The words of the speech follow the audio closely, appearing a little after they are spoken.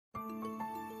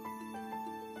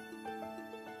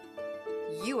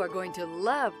You are going to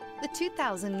love the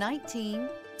 2019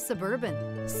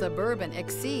 Suburban. Suburban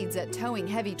exceeds at towing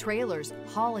heavy trailers,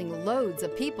 hauling loads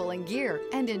of people and gear,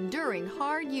 and enduring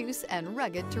hard use and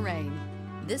rugged terrain.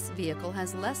 This vehicle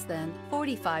has less than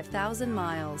 45,000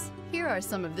 miles. Here are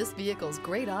some of this vehicle's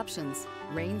great options: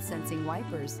 rain-sensing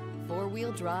wipers,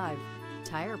 four-wheel drive,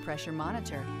 tire pressure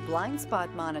monitor, blind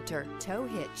spot monitor, tow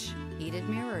hitch, heated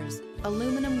mirrors,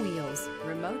 aluminum wheels,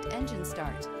 remote engine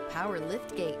start, power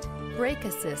lift gate, brake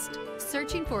assist.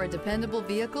 Searching for a dependable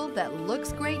vehicle that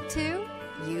looks great too?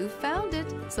 You found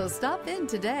it, so stop in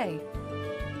today.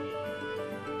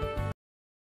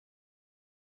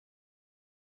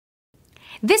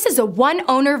 This is a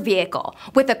one-owner vehicle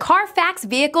with a Carfax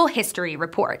Vehicle History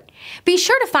Report. Be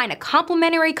sure to find a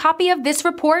complimentary copy of this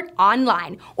report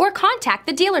online or contact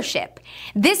the dealership.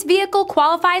 This vehicle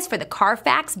qualifies for the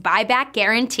Carfax Buyback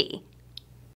Guarantee.